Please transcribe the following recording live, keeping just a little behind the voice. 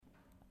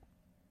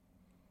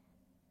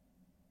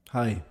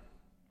Hi.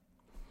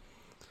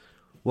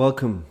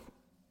 Welcome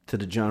to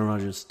the John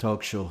Rogers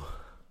Talk Show.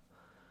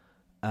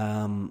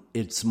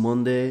 It's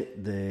Monday,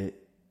 the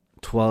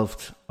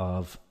 12th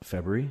of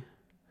February,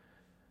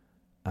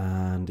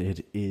 and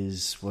it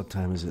is, what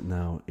time is it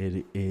now?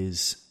 It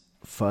is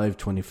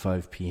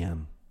 5:25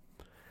 p.m.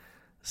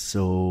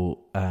 So,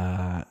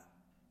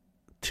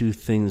 two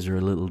things are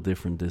a little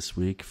different this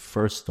week.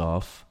 First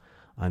off,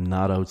 I'm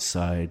not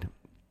outside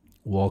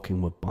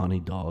walking with Bonnie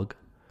Dog.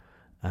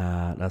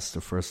 That's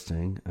the first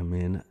thing. I'm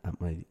in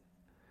at my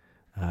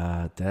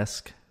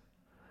desk.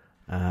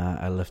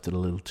 I left it a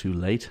little too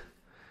late.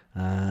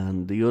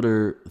 And the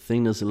other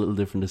thing that's a little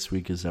different this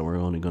week is that we're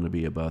only going to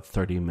be about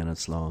 30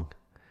 minutes long.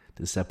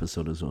 This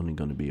episode is only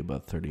going to be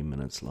about 30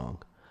 minutes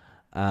long.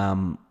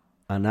 And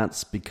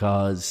that's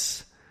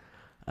because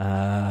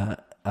I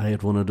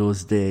had one of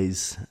those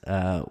days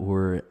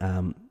where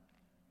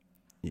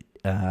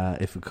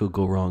if it could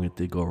go wrong, it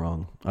did go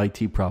wrong.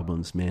 IT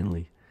problems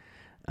mainly.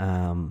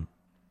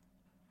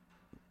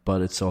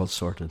 But it's all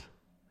sorted.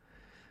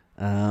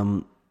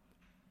 There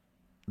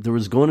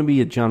was going to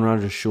be a John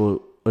Rogers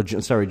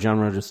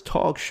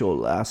Talk Show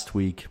last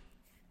week.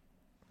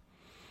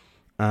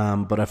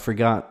 But I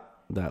forgot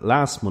that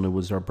last Monday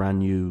was our brand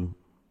new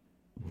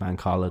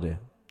bank holiday,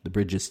 the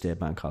Bridges Day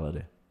bank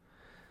holiday.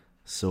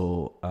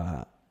 So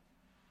I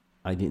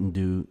didn't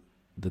do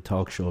the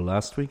talk show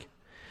last week.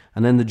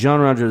 And then the John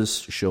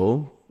Rogers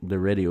show, the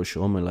radio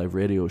show, my live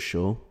radio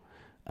show,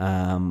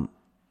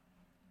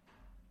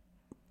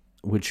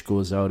 which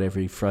goes out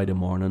every Friday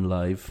morning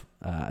live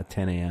at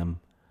 10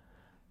 a.m.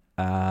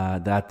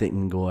 That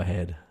didn't go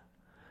ahead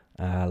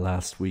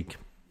last week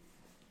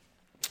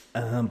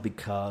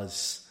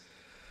because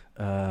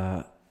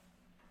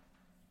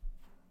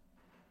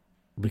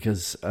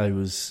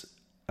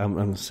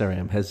I'm sorry,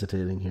 I'm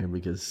hesitating here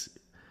because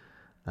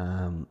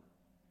I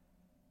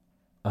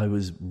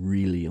was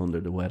really under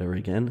the weather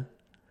again,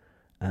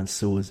 and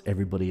so was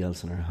everybody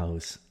else in our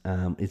house.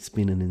 It's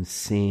been an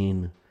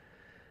insane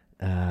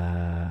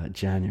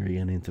January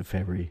and into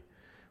February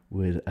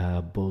with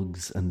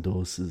bugs and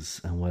doses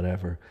and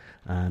whatever,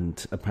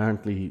 and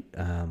apparently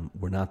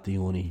we're not the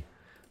only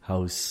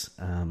house,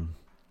 the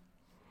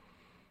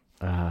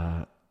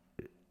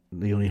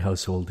only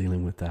household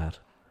dealing with that,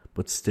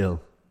 but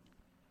still,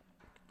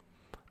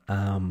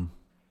 so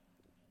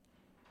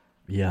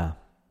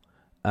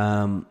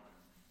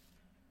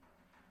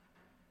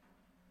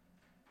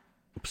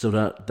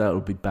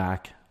that'll be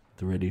back.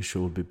 The radio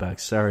show will be back.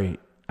 Sorry,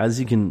 as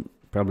you can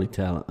probably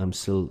tell, I'm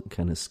still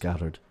kind of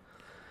scattered.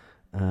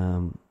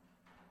 It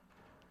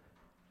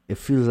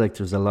feels like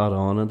there's a lot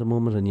on at the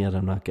moment, and yet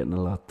I'm not getting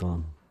a lot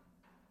done.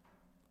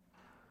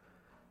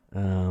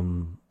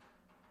 I'm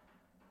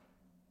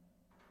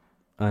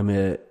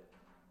an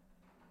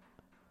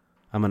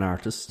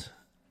artist.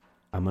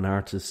 I'm an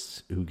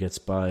artist who gets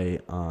by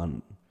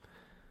on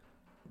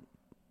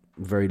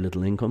very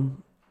little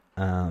income.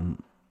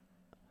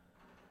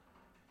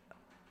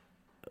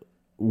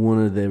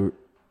 One of the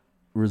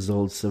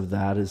results of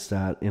that is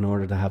that in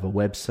order to have a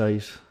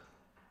website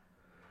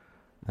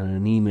and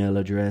an email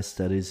address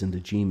that isn't a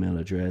Gmail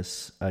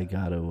address, I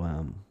got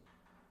to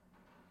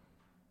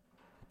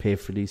pay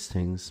for these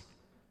things.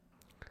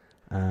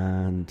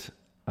 And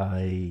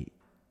I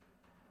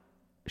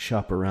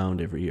shop around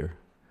every year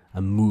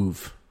and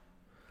move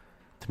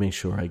to make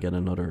sure I get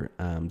another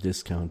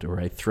discount,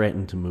 or I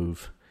threaten to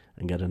move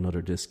and get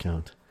another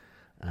discount.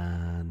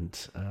 And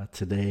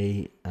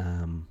today,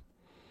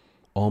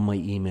 all my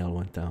email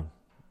went down,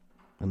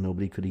 and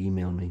nobody could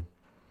email me,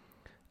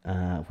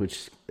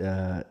 which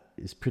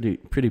is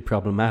pretty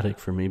problematic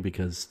for me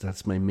because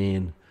that's my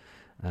main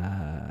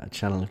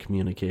channel of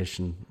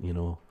communication. You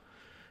know,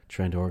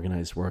 trying to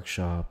organize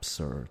workshops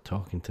or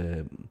talking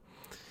to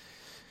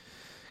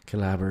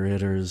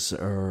collaborators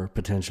or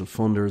potential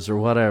funders or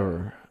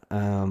whatever.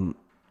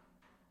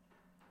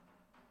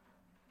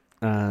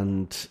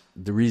 And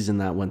the reason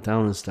that went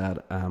down is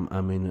that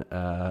I'm in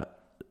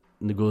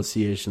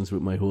negotiations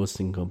with my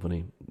hosting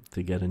company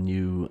to get a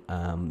new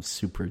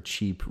super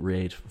cheap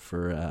rate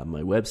for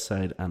my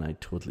website, and I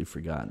totally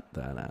forgot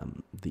that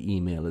the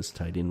email is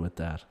tied in with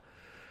that,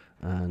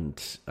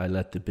 and I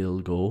let the bill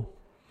go,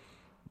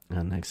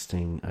 and next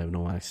thing I have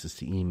no access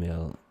to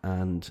email,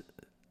 and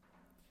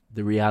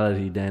the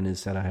reality then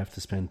is that I have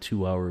to spend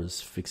 2 hours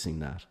fixing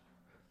that.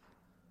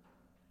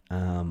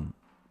 I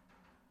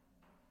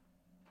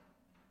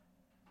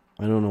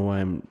don't know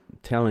why I'm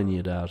telling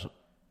you that,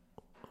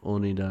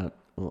 only that,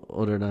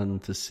 other than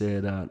to say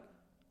that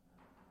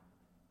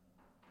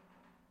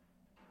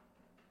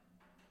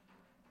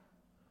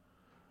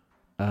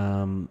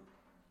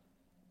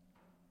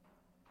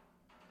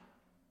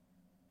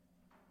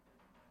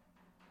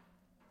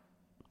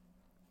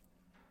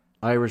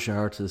Irish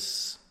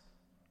artists,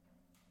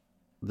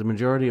 the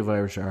majority of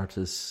Irish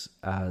artists,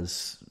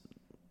 as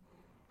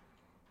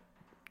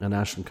a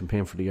National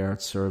Campaign for the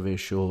Arts survey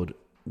showed,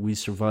 we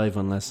survive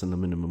on less than the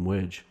minimum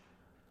wage.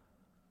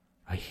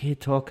 I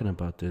hate talking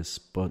about this,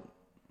 but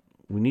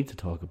we need to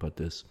talk about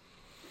this.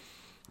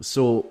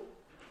 So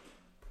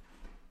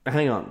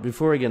hang on.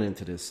 Before I get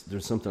into this,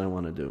 there's something I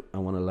want to do. I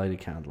want to light a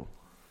candle.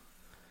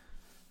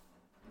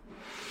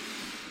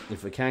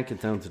 If I can't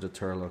get down to the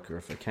Turlock, or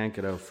if I can't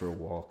get out for a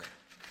walk,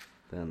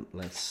 then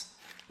let's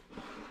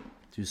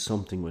do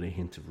something with a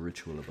hint of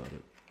ritual about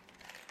it.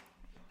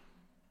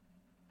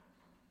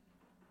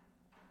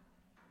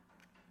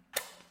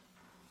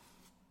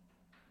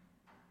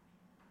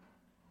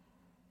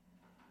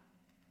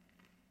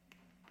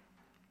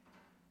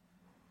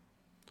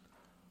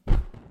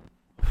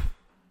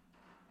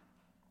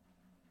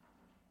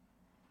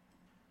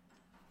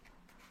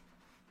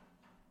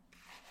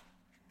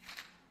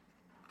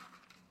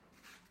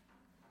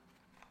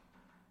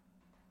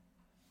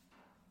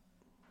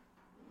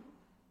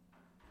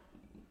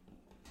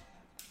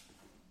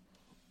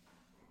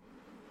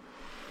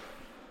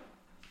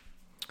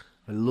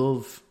 I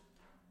love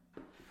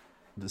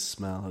the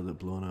smell of the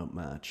blown out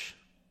match.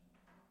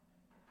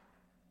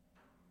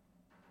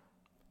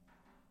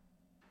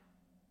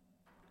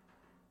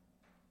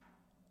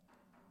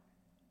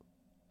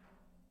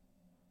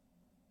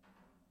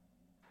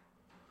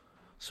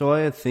 So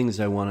I had things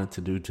I wanted to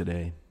do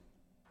today.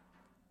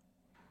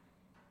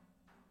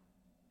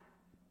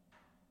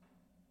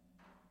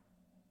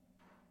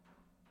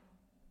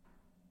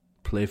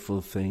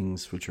 Playful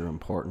things which are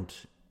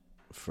important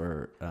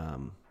for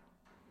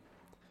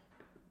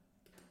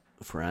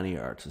any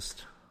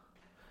artist,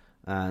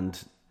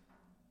 and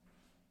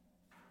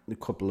a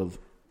couple of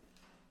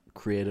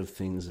creative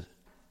things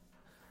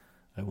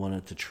I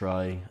wanted to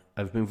try.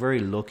 I've been very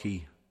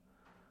lucky.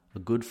 A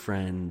good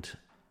friend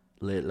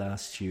late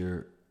last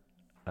year,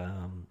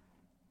 out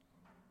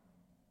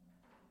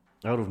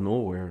of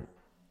nowhere,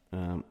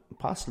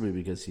 possibly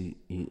because he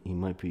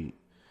might be,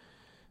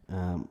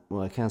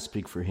 well, I can't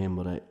speak for him,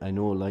 but I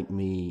know, like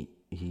me,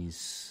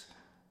 he's...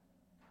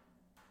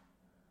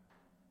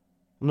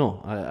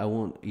 No, I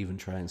won't even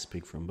try and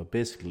speak for him, but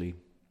basically,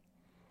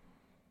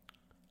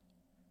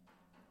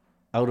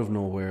 out of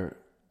nowhere,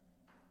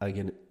 I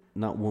get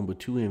not one but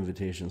two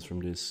invitations from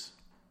this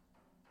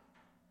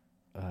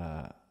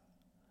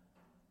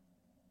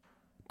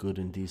good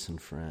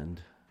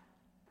friend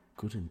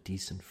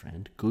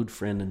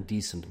and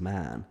decent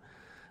man,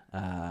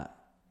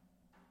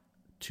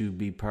 to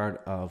be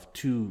part of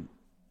two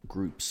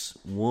groups.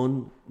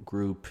 One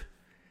group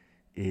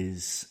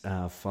is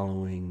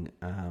following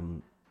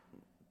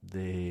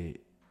the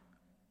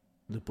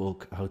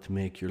book How to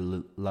Make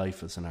Your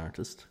Life as an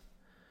Artist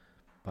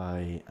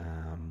by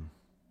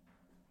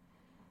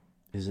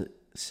is it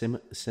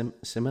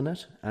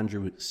Simonet?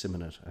 Andrew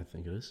Simonet, I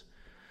think it is.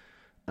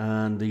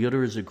 And the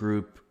other is a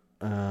group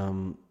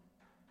that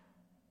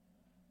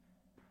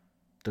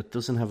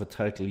doesn't have a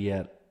title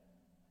yet,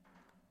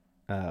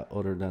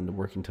 other than the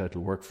working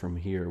title Work From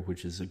Here,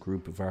 which is a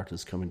group of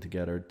artists coming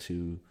together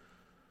to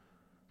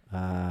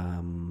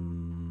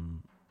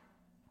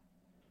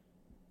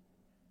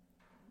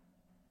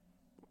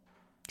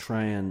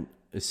try and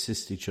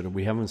assist each other.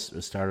 We haven't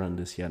started on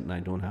this yet, and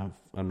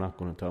I'm not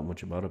going to talk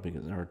much about it,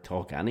 or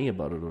talk any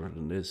about it other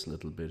than this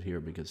little bit here,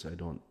 because I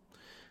don't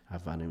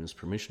have anyone's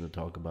permission to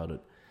talk about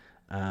it.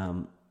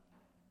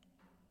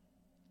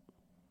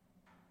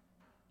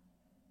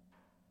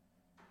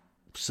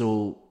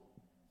 So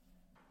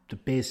the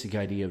basic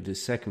idea of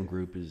this second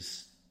group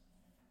is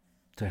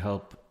to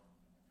help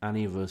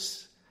any of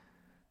us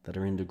that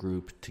are in the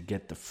group to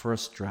get the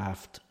first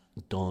draft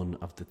done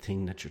of the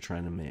thing that you're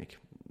trying to make.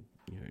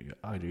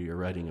 Either you're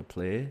writing a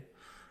play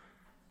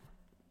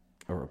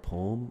or a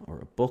poem or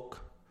a book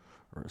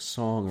or a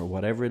song or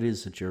whatever it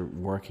is that you're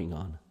working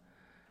on.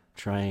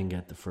 Try and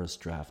get the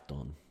first draft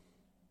done.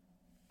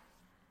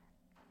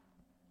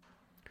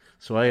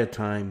 So I had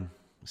time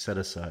set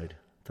aside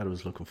that I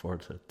was looking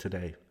forward to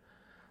today,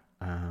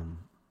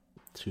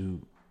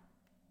 to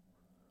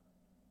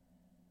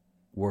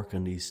work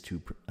on these two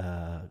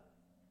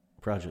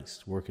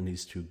projects, work on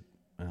these two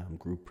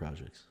group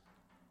projects.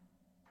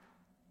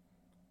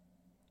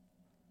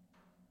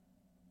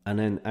 And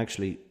then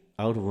actually,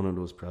 out of one of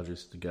those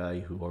projects, the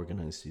guy who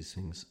organized these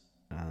things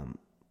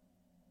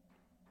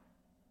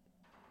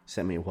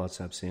sent me a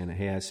WhatsApp saying,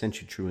 hey, I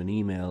sent you through an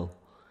email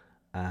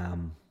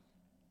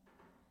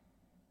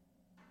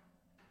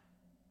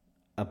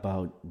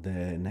about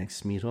the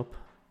next meetup,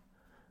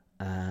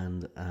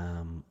 and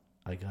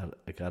I got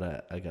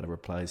a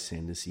reply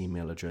saying this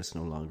email address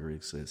no longer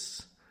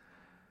exists.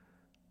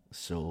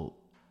 So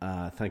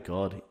thank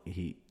God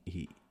he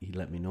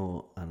let me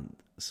know, and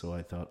so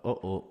I thought,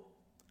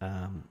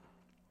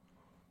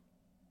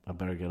 I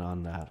better get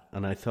on that.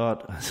 And I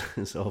thought, as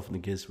is often the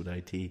case with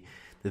IT,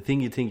 the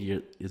thing you think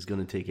is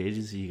going to take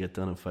ages, you get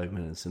done in 5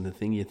 minutes, and the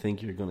thing you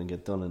think you're going to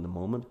get done in the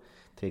moment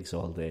takes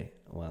all day.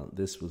 Well,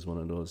 this was one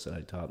of those that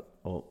I thought,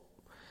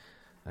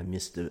 I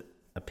missed a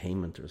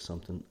payment or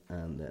something,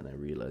 and then I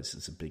realized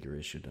it's a bigger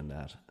issue than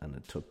that, and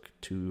it took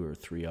 2 or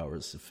 3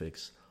 hours to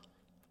fix.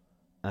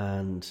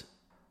 And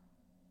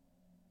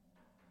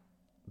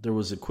there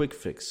was a quick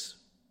fix,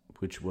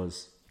 which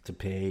was to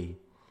pay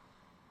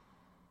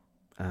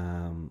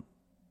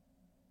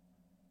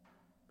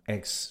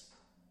X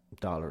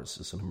dollars.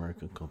 It's an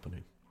American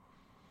company.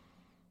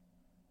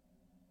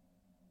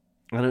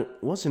 And it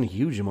wasn't a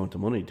huge amount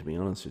of money, to be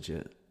honest with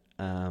you.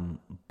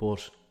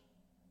 But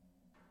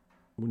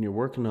when you're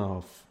working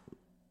off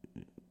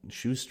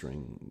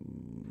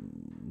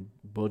shoestring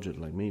budget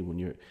like me, when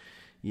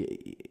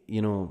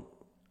you know,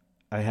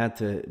 I had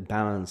to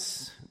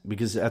balance,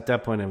 because at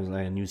that point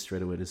I knew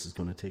straight away this is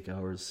going to take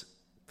hours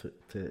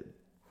to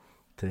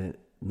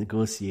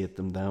negotiate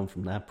them down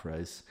from that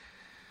price,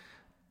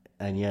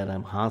 and yet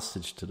I'm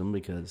hostage to them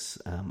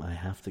because I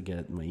have to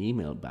get my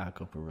email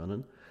back up and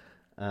running.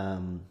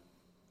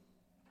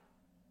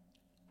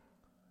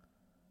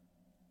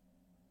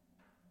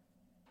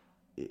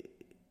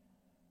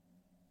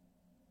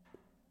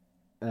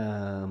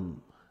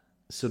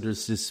 So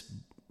there's this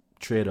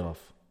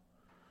trade-off.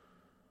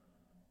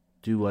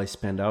 Do I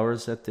spend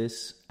hours at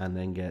this and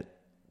then get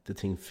the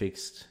thing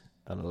fixed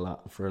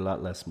for a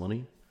lot less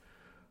money,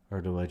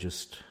 or do I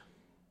just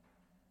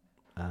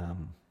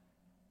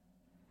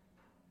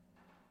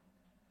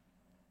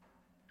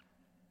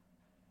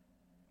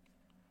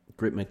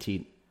grit my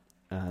teeth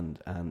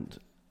and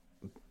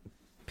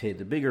pay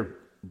the bigger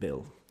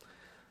bill?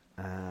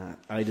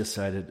 I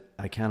decided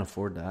I can't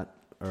afford that,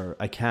 or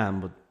I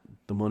can, but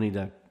the money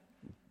that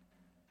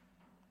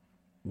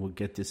would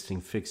get this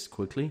thing fixed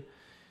quickly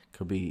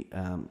could be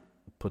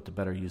put to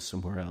better use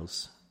somewhere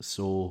else.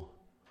 So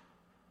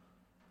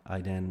I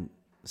then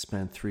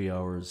spent 3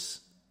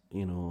 hours,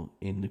 in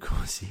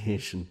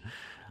negotiation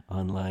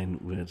online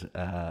with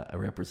a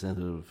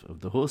representative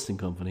of the hosting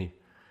company,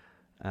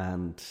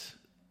 and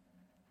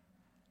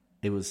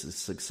it was a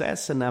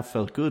success, and that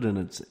felt good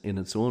in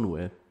its own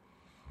way.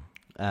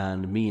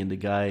 And me and the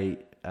guy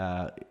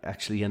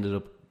actually ended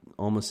up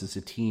almost as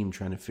a team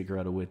trying to figure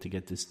out a way to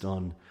get this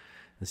done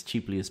as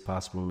cheaply as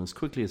possible and as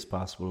quickly as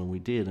possible, and we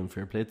did. And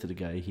fair play to the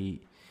guy,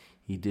 he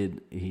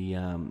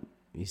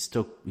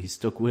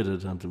stuck with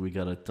it until we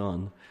got it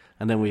done.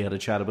 And then we had a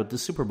chat about the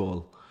Super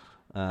Bowl,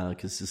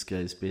 because this guy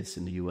is based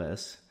in the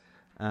US.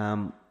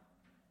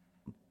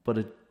 But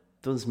it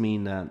does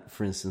mean that,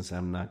 for instance,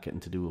 I'm not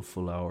getting to do a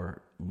full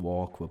hour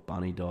walk with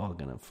Bonnie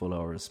Dog and a full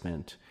hour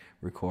spent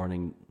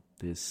recording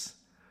this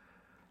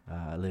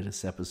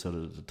latest episode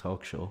of the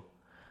talk show.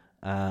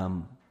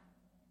 And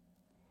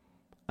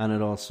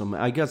it also,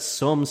 I got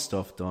some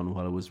stuff done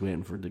while I was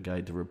waiting for the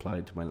guy to reply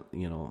to my,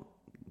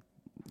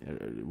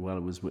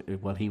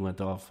 while he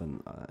went off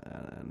and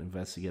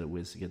investigated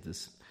ways to get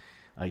this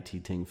IT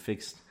thing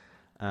fixed.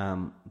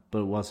 But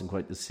it wasn't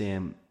quite the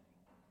same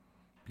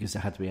because I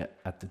had to be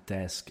at the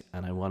desk,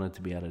 and I wanted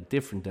to be at a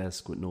different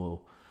desk with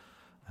no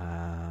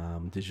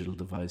digital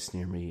device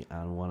near me,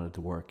 and wanted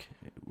to work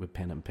with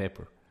pen and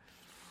paper.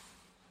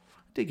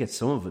 I did get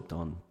some of it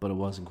done, but it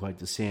wasn't quite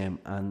the same.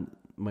 And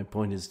my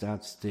point is,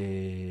 that's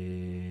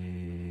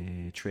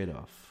the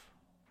trade-off.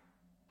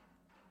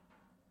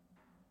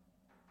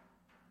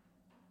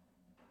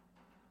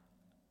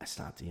 It's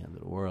not the end of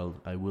the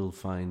world. I will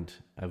find,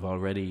 I've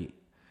already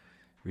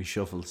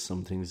reshuffled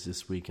some things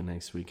this week and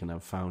next week, and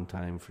I've found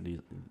time for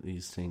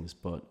these things,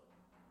 but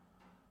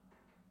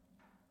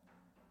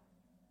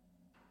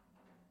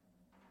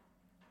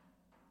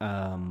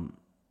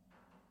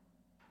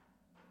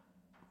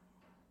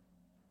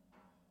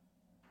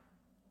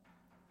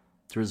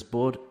there's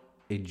both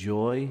a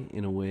joy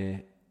in a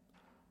way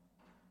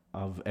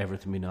of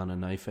everything being on a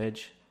knife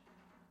edge,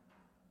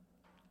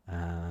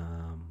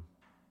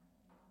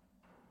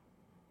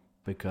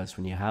 because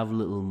when you have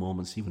little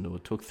moments, even though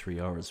it took 3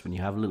 hours, when you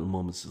have little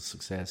moments of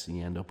success and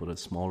you end up with a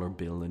smaller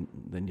bill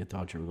than you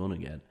thought you were going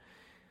to get,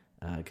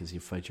 because you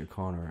fight your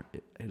corner,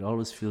 it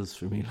always feels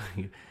for me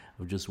like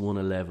I've just won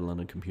a level on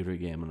a computer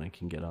game and I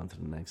can get on to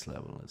the next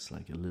level. It's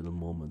like a little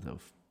moment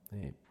of,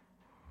 hey,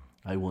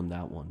 I won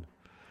that one.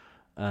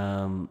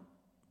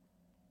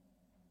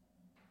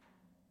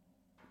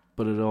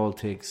 But it all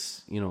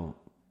takes,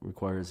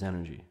 requires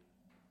energy.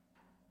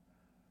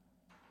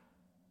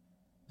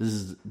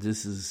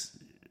 This is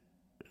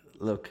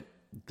look,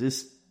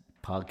 this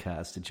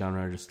podcast, the John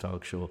Rogers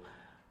Talk Show,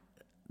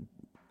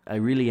 I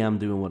really am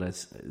doing what I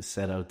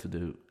set out to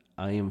do.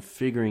 I am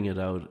figuring it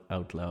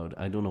out loud.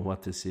 I don't know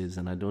what this is,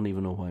 and I don't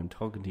even know why I'm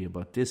talking to you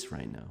about this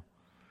right now.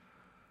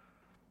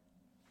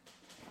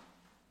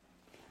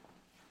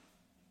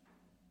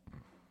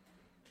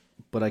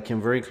 But I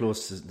came very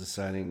close to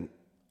deciding,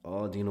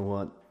 do you know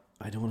what?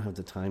 I don't have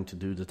the time to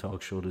do the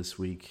talk show this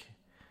week.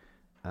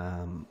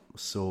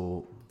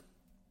 So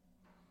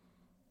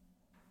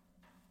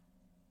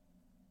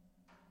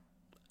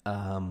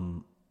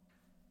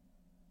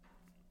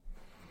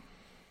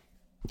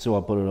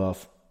I'll put it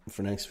off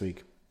for next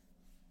week.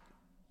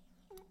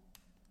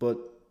 But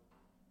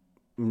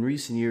in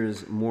recent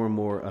years, more and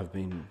more, I've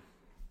been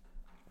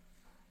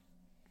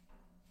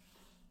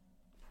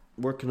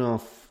working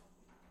off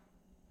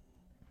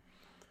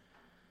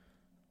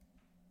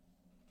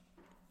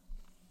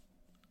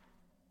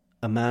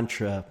a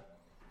mantra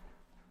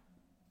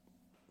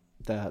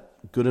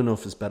that good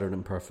enough is better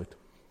than perfect.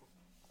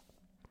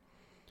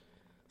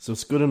 So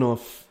it's good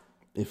enough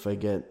if I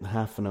get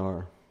half an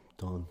hour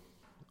done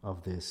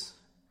of this,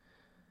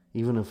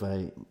 even if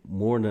I,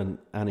 more than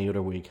any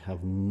other week,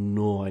 have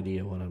no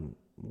idea what I'm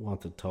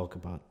want to talk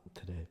about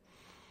today.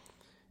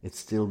 It's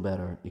still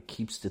better. It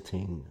keeps the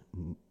thing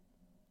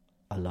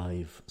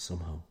alive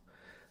somehow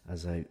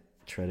as I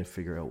try to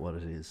figure out what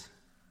it is.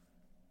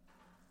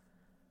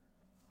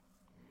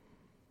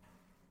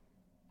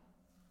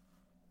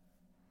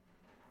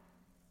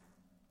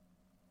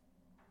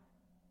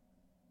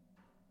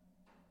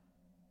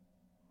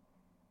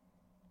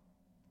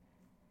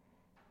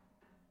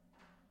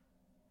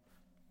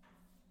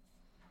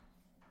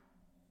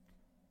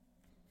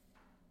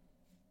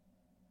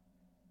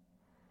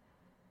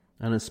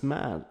 And it's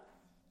mad.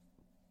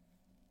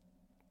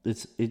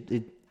 It's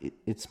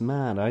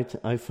mad.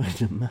 I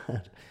find it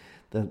mad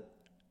that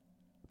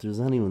there's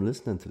anyone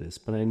listening to this.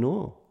 But I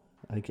know,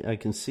 I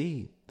can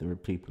see there are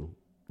people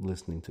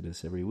listening to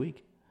this every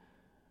week.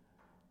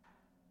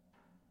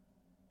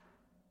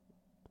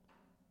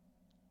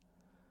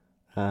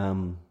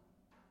 And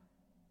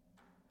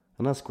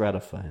that's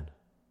gratifying.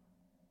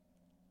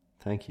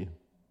 Thank you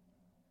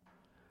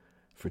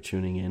for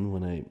tuning in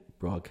when I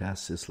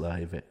broadcast this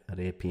live at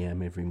 8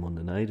 p.m. every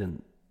Monday night,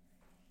 and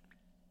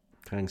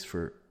thanks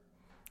for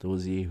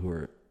those of you who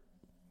are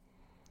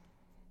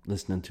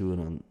listening to it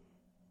on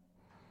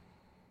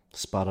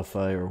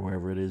Spotify or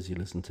wherever it is you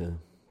listen to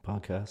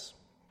podcasts,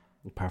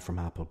 apart from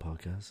Apple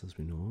Podcasts, as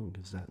we know,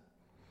 because that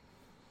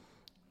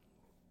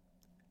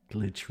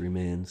glitch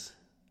remains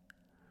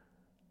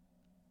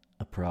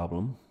a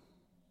problem.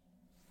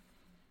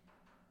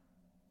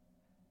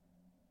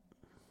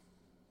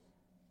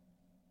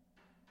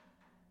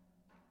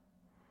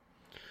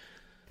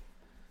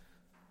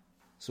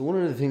 So one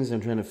of the things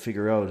I'm trying to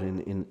figure out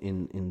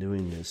in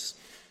doing this,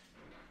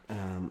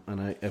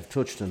 and I've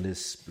touched on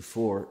this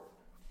before,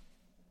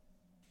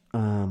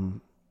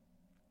 I've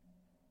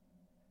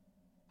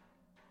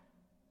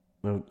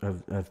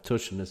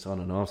touched on this on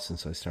and off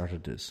since I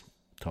started this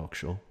talk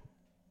show.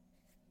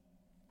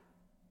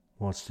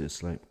 What's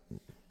this, like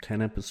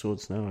 10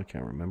 episodes now? I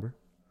can't remember.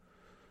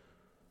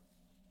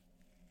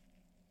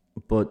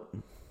 But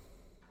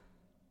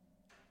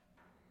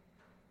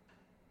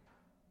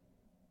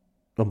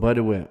oh, by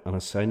the way, on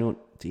a side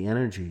note, the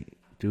energy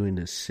doing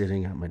this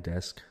sitting at my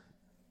desk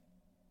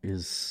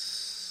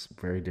is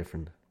very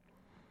different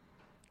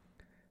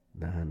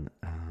than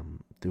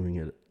doing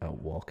it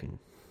out walking.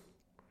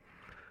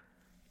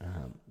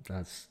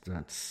 That's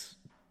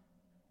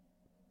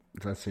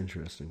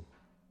interesting.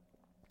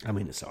 I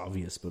mean, it's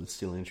obvious, but it's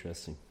still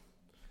interesting.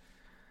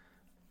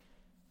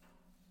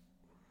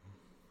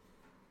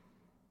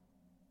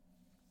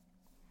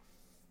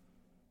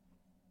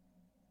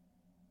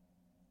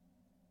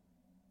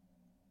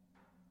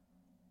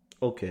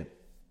 Okay.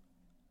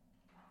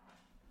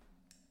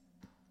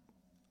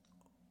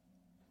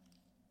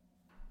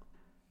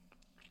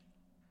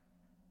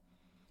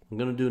 I'm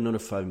going to do another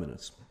 5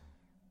 minutes.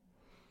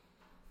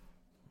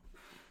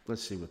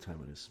 Let's see what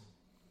time it is.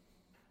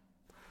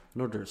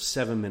 Another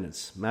 7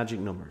 minutes. Magic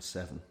number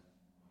 7.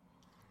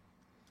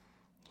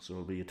 So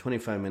it'll be a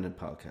 25-minute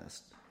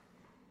podcast.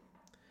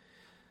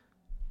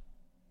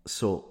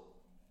 So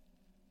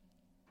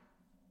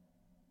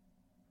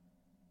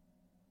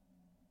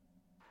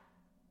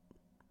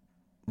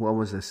what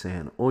was I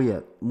saying? Oh yeah,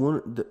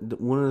 one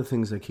of the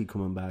things I keep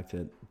coming back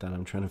to that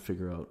I'm trying to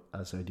figure out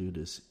as I do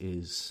this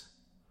is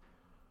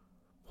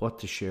what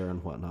to share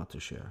and what not to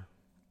share.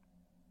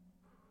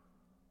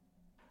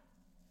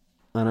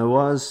 And I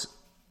was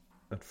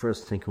at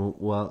first thinking,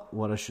 well,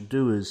 what I should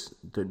do is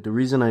the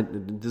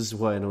reason this is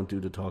why I don't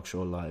do the talk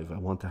show live. I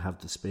want to have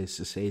the space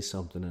to say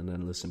something and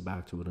then listen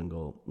back to it and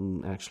go,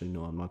 actually,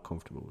 no, I'm not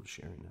comfortable with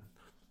sharing that.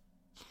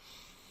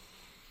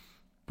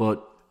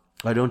 But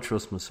I don't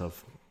trust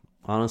myself.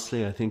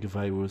 Honestly, I think if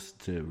I was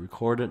to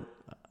record it,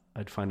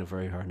 I'd find it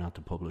very hard not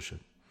to publish it.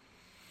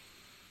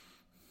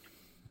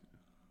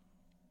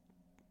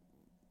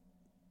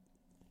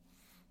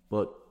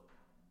 But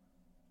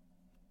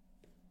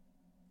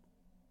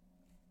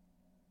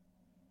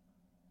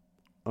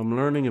I'm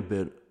learning a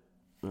bit.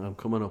 I'm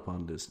coming up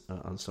on this,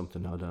 on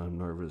something now that I'm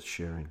nervous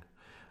sharing.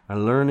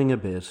 I'm learning a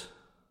bit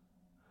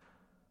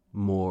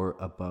more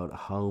about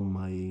how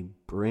my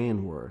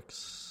brain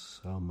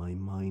works, how my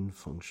mind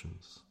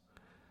functions.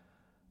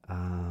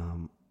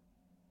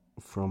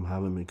 From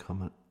having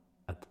become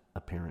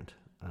a parent,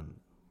 and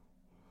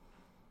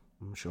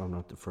I'm sure I'm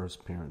not the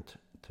first parent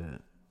to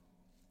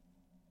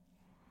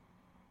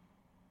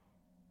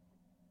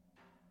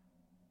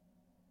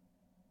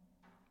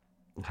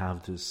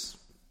have this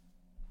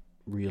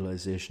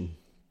realization.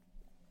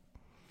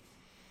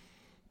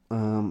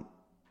 And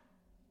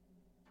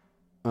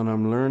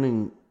I'm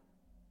learning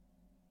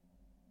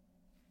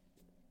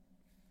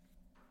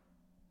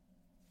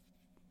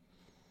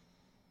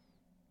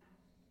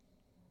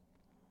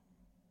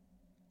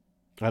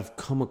I've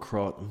come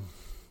across,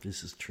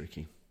 this is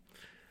tricky.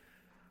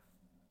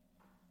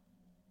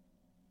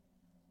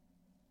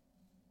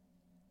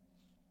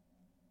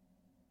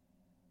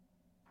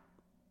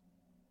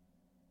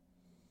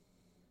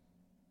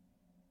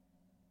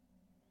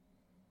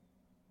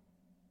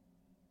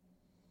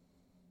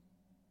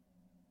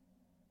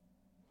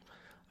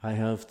 I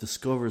have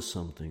discovered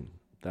something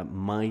that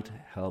might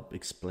help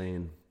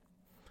explain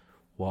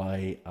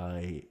why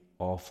I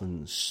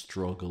often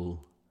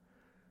struggle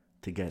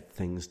to get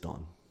things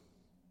done.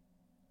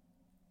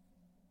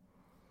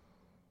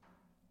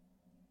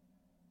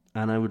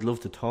 And I would love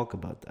to talk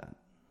about that.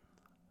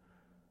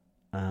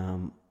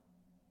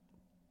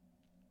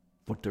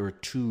 But there are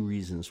two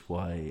reasons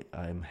why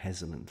I'm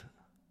hesitant.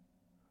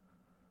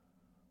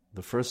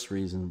 The first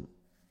reason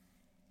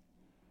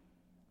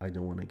I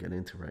don't want to get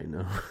into right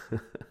now.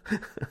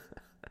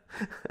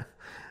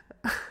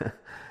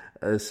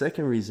 The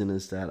second reason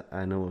is that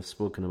I know I've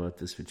spoken about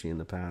this with you in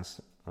the past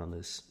on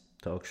this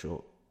talk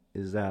show,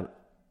 is that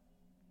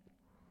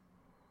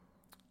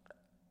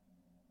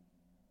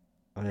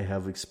I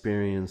have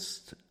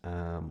experienced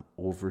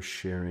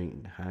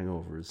oversharing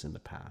hangovers in the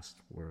past,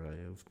 where I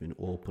have been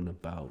open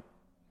about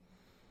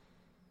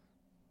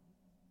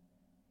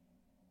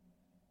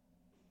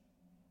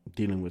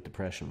dealing with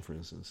depression, for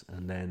instance,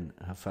 and then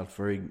have felt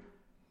very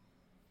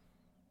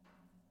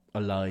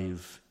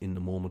alive in the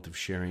moment of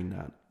sharing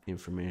that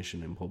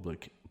information in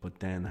public, but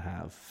then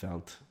have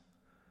felt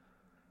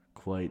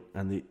quite,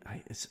 and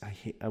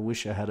I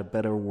wish I had a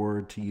better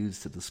word to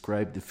use to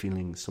describe the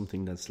feeling,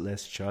 something that's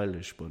less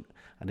childish, but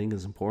I think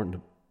it's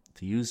important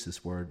to use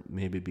this word,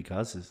 maybe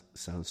because it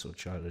sounds so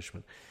childish,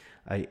 but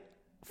I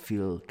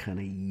feel kind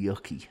of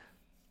yucky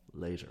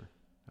later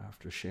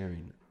after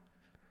sharing it.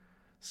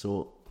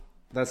 So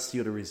that's the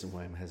other reason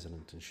why I'm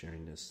hesitant in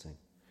sharing this thing.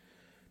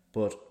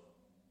 But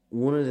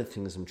one of the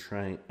things I'm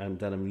trying, and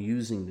that I'm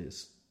using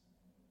this,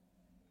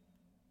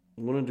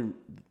 one of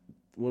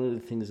the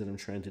things that I'm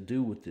trying to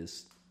do with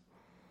this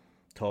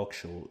talk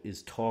show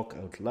is talk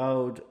out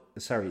loud.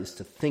 Is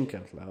to think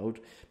out loud,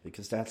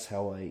 because that's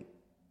how I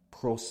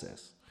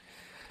process.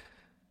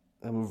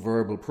 I'm a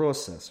verbal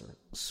processor.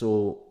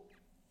 So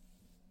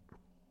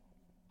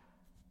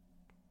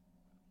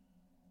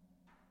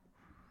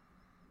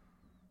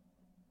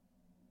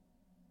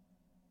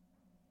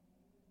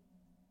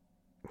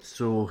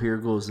here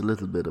goes a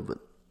little bit of it.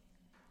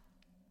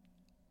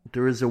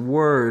 There is a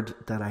word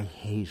that I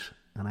hate,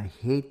 and I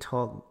hate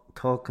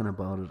talking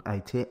about it.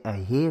 I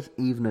hate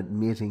even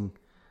admitting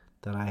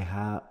that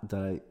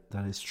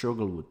I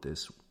struggle with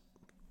this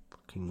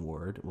fucking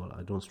word. Well,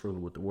 I don't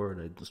struggle with the word.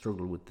 I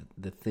struggle with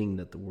the thing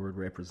that the word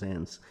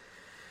represents.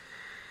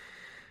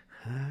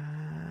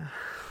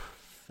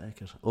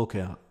 Fuck it.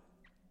 Okay.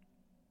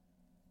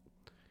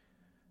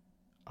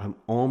 I'm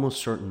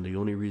almost certain the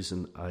only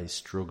reason I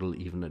struggle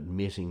even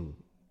admitting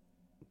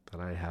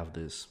that I have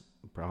this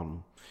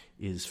problem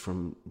is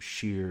from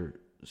sheer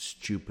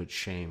stupid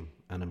shame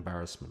and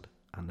embarrassment.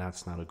 And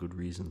that's not a good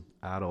reason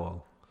at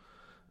all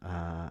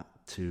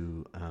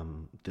to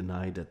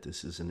deny that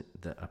this is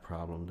a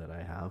problem that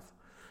I have.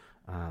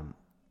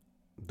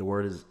 The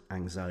word is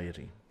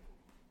anxiety.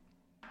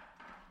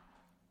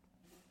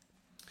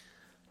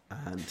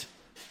 And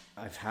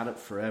I've had it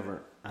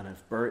forever, and I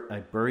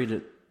buried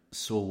it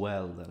so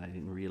well that I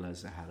didn't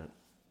realize I had it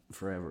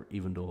forever,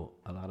 even though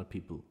a lot of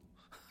people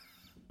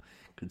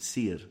could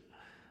see it,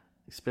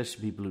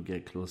 especially people who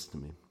get close to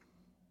me.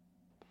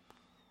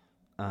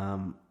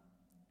 And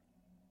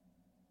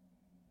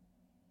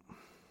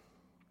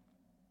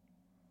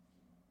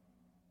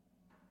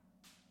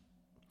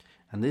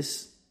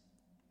this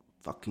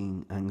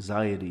fucking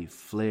anxiety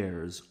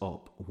flares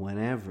up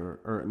whenever,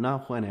 or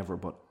not whenever,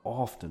 but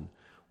often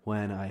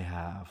when I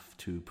have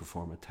to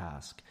perform a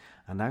task.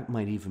 And that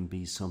might even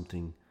be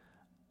something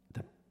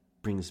that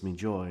brings me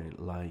joy,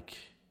 like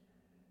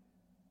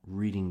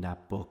reading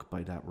that book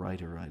by that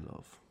writer I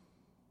love,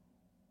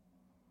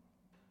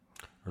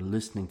 or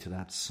listening to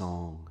that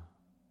song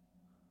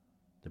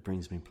that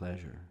brings me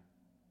pleasure.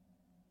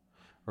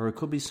 Or it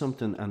could be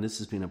something, and this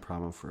has been a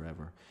problem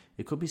forever,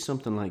 it could be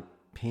something like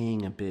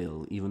paying a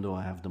bill. Even though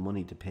I have the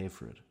money to pay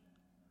for it,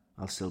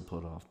 I'll still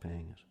put off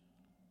paying it.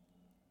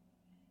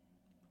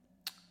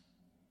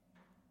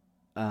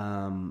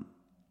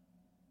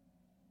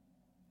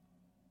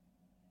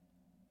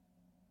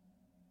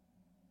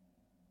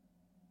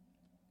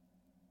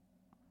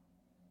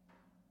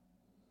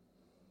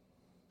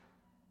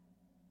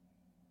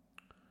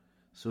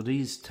 So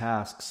these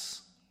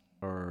tasks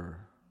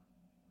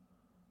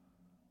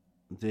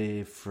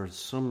they, for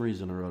some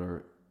reason or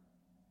other,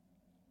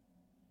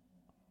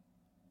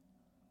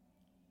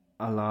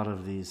 a lot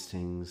of these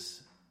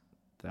things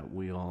that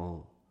we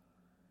all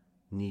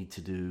need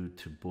to do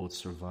to both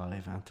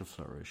survive and to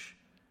flourish,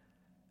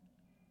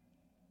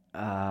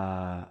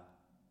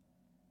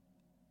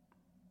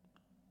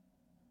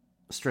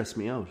 stress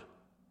me out.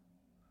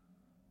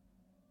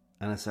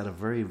 And it's at a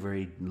very,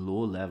 very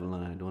low level,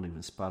 and I don't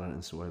even spot it,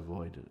 and so I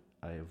avoid it.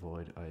 I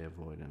avoid,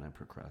 and I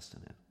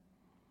procrastinate.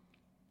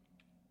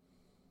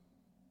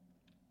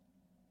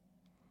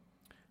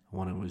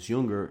 When I was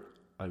younger,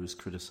 I was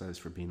criticized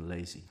for being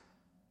lazy.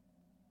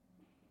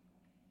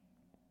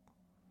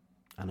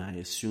 And I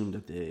assumed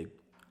that the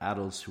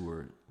adults who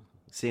were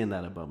saying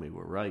that about me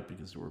were right,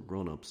 because they were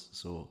grown-ups.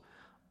 So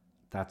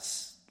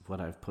that's what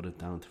I've put it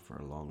down to for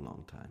a long,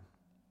 long time.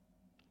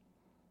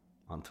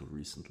 Until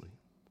recently.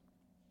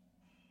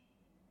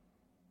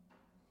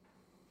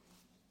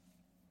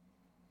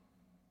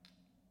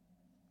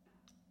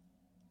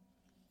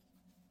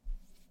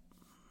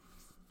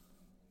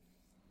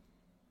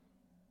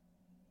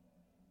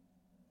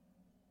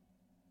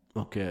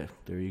 Okay,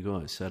 there you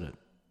go. I said it.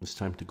 It's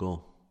time to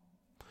go.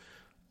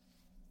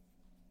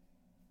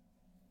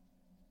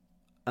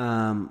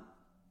 Um,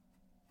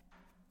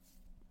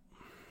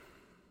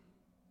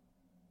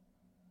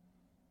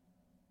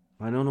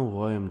 I don't know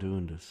why I'm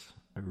doing this.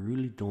 I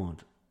really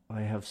don't.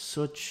 I have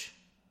such.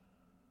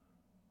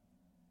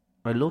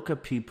 I look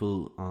at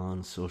people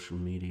on social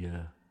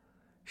media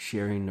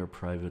sharing their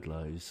private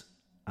lives,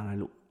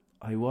 and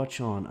I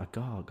watch on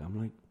agog. I'm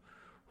like,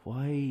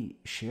 why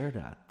share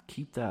that?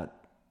 Keep that.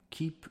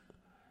 Keep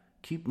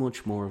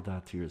much more of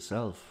that to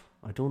yourself.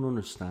 I don't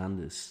understand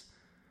this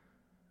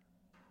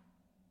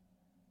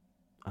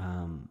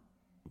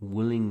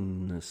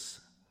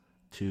willingness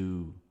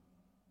to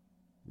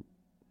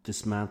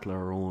dismantle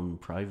our own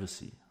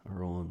privacy,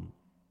 our own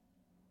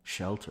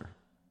shelter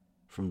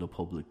from the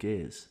public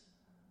gaze.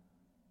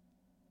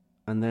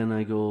 And then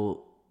I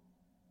go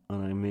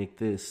and I make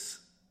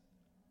this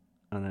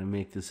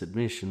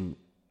admission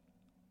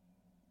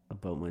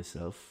about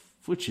myself,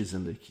 which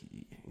isn't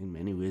in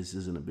many ways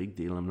isn't a big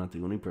deal. I'm not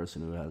the only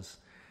person who has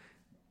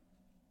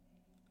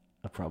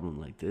a problem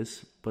like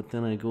this. But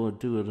then I go and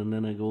do it, and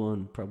then I go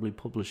and probably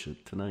publish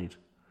it tonight.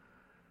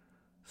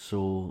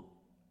 So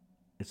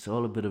it's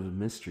all a bit of a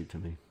mystery to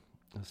me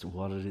as to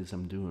what it is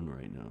I'm doing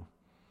right now.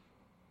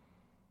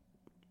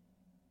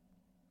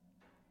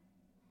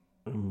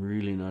 I'm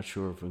really not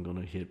sure if I'm going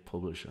to hit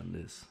publish on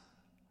this.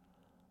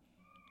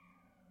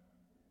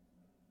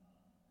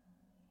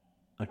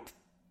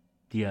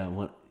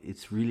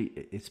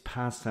 It's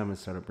past time I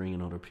started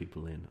bringing other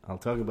people in. I'll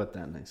talk about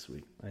that next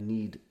week. I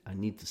need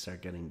to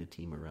start getting the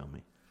team around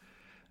me.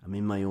 I'm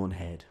in my own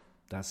head.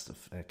 That's the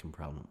fucking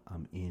problem.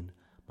 I'm in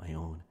my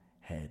own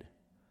head.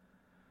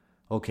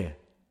 Okay.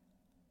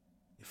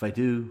 If I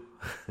do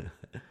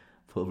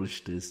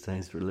publish this,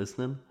 thanks for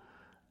listening.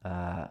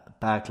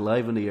 Back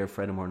live on the air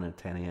Friday morning at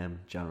 10 a.m.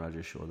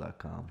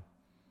 JohnRogersShow.com.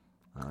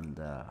 And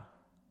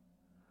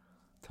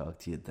talk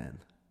to you then.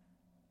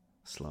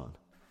 Slán.